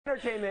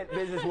Entertainment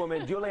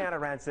businesswoman Giuliana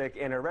Rancic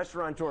and her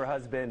restaurateur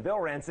husband Bill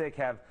Rancic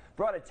have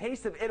brought a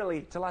taste of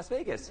Italy to Las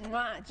Vegas.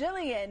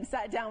 Jillian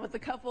sat down with the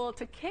couple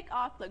to kick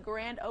off the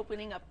grand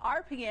opening of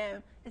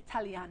RPM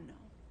Italiano.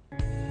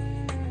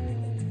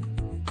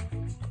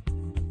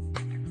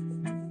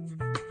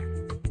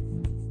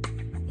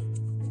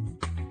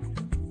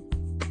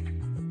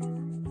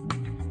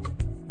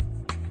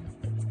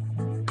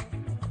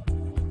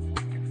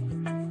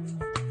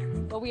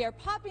 Well, we are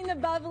popping the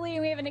bubbly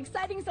and we have an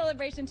exciting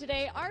celebration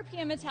today.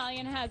 RPM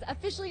Italian has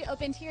officially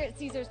opened here at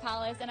Caesar's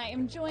Palace, and I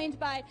am joined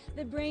by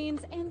the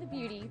brains and the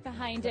beauty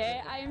behind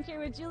it. I am here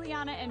with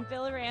Giuliana and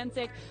Bill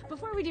Rancic.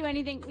 Before we do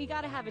anything, we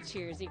got to have a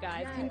cheers, you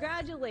guys. Yes.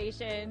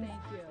 Congratulations.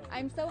 Thank you.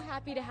 I'm so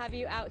happy to have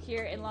you out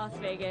here in Las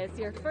Vegas,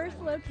 your first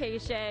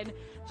location.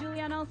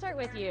 Giuliana, I'll start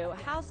with you.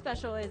 How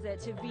special is it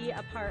to be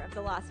a part of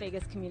the Las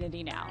Vegas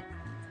community now?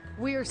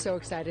 We are so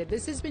excited.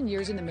 This has been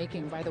years in the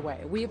making, by the way.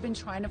 We have been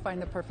trying to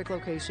find the perfect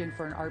location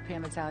for an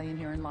RPM Italian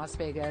here in Las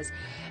Vegas,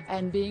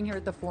 and being here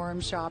at the Forum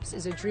Shops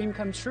is a dream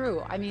come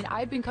true. I mean,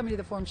 I've been coming to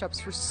the Forum Shops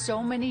for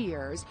so many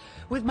years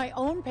with my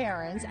own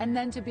parents, and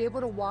then to be able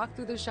to walk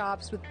through the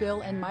shops with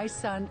Bill and my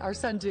son, our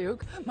son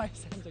Duke.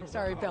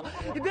 Sorry, Bill.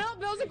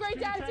 Bill's a great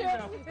dad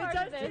too. It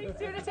does take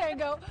two to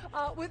tango.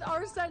 With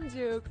our son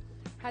Duke.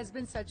 Has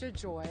been such a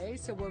joy,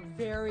 so we're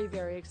very,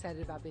 very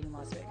excited about being in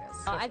Las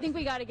Vegas. I think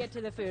we got to get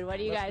to the food. What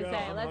do you guys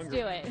say? Let's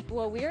do it.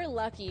 Well, we're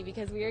lucky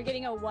because we are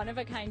getting a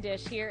one-of-a-kind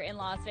dish here in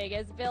Las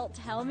Vegas. Bill,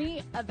 tell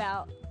me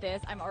about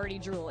this. I'm already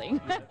drooling.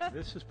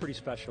 This is pretty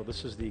special.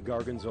 This is the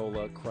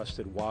Gorgonzola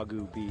crusted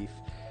Wagyu beef,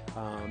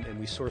 and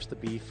we source the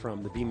beef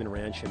from the Beeman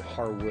Ranch in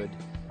Harwood,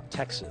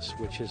 Texas,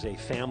 which is a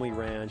family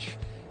ranch.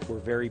 We're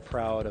very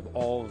proud of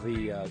all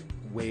the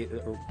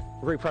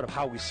we're very proud of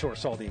how we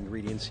source all the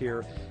ingredients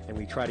here, and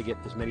we try to get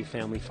as many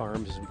family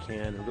farms as we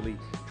can and really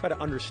try to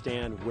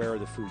understand where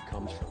the food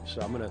comes from.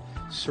 So I'm going to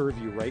serve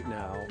you right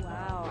now.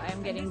 Wow,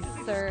 I'm getting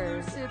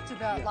served. Exclusive to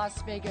the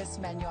Las Vegas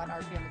menu on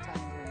RPM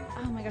Italian.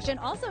 Oh my gosh, and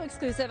also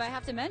exclusive, I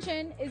have to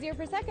mention, is your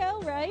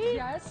Prosecco, right?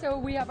 Yeah, so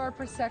we have our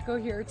Prosecco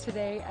here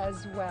today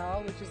as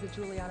well, which is the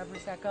Giuliana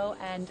Prosecco,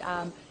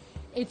 and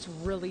it's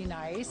really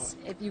nice.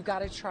 If you got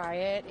to try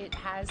it, it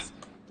has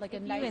like a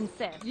nice. You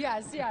insist.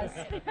 Yes.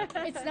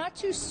 It's not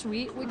too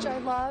sweet, which I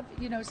love.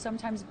 You know,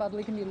 sometimes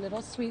bubbly can be a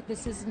little sweet.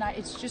 This is not.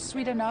 It's just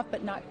sweet enough,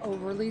 but not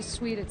overly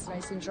sweet. It's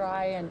nice and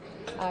dry, and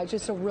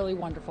just a really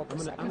wonderful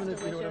Prosecco. You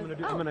know what I'm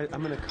gonna do?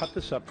 I'm gonna cut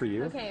this up for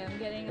you. Okay, I'm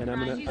getting. And I'm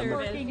gonna.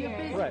 Right.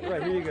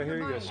 Here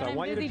you go. So I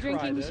want you to try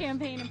drinking this.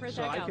 champagne and Prosecco.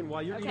 So I can,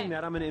 while you're eating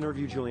that, I'm going to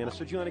interview Giuliana.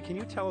 So Giuliana, can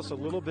you tell us a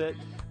little bit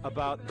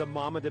about the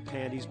Mama de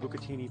Pandi's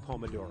bucatini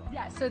pomodoro?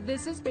 Yeah. So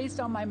this is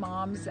based on my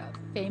mom's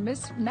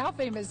now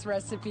famous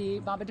recipe,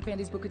 Mama de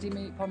Pandi's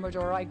bucatini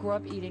pomodoro. I grew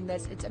up eating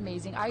this. It's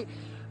amazing. I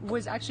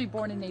was actually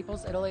born in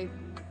Naples, Italy.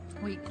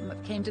 We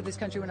came to this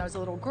country when I was a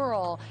little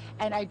girl,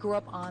 and I grew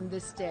up on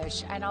this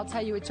dish. And I'll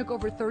tell you, it took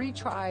over 30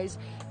 tries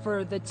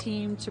for the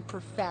team to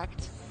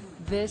perfect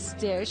this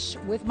dish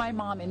with my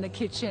mom in the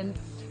kitchen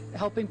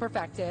helping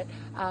perfect it.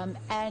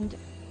 And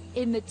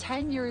in the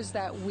 10 years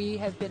that we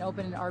have been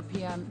open in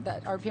RPM,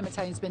 that RPM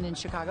Italian's been in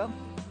Chicago,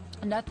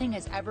 nothing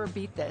has ever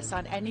beat this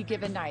on any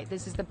given night.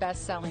 This is the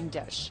best-selling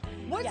dish.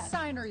 What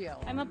sign are you?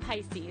 I'm a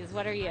Pisces.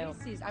 What are you?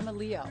 Pisces. I'm a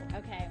Leo.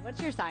 Okay.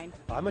 What's your sign?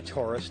 I'm a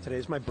Taurus.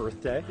 Today's my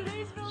birthday.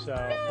 So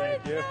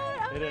thank you.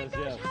 Oh It my is.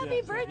 gosh! Yes, Happy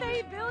yes.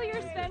 birthday, Bill!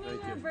 You're spending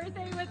Thank your you.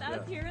 birthday with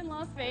us here in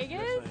Las Vegas.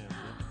 Yes, I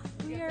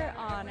am. We are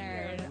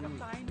honored.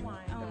 Fine wine.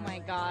 Oh my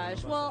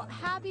gosh. Well,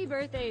 happy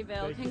birthday,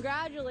 Bill.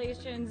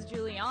 Congratulations,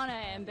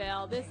 Giuliana and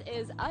Bill. This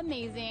is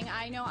amazing.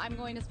 I know I'm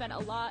going to spend a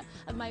lot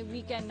of my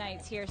weekend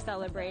nights here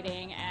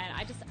celebrating,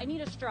 and I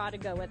need a straw to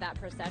go with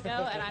that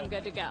Prosecco, and I'm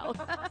good to go.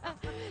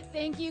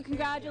 Thank you.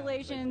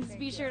 Congratulations.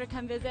 Be sure to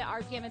come visit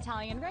RPM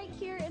Italian right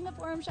here in the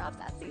Forum Shops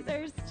at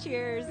Caesars.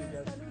 Cheers.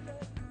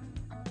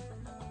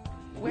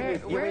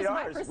 Where's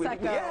my ours.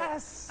 Prosecco?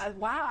 Yes.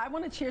 Wow, I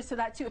want to cheers to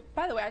that too.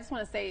 By the way, I just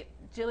want to say,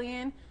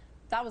 Jillian,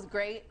 that was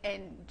great,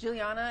 and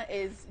Giuliana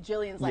is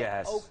Jillian's like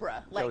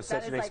Oprah. Like that was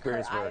such an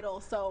experience her for her.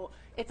 idol. So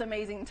it's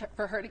amazing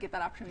for her to get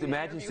that opportunity.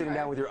 Imagine sitting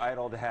down with your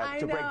idol to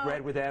break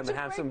bread with them and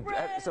have some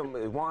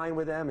wine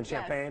with them and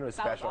champagne. It was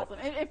special. That was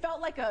awesome. It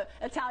felt like a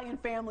Italian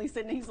family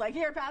sitting. He's like,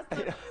 here,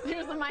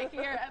 here's the mic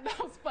here. And that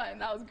was fun.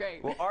 That was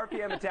great. Well,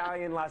 RPM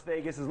Italian Las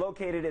Vegas is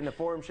located in the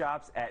Forum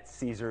Shops at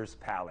Caesar's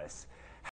Palace.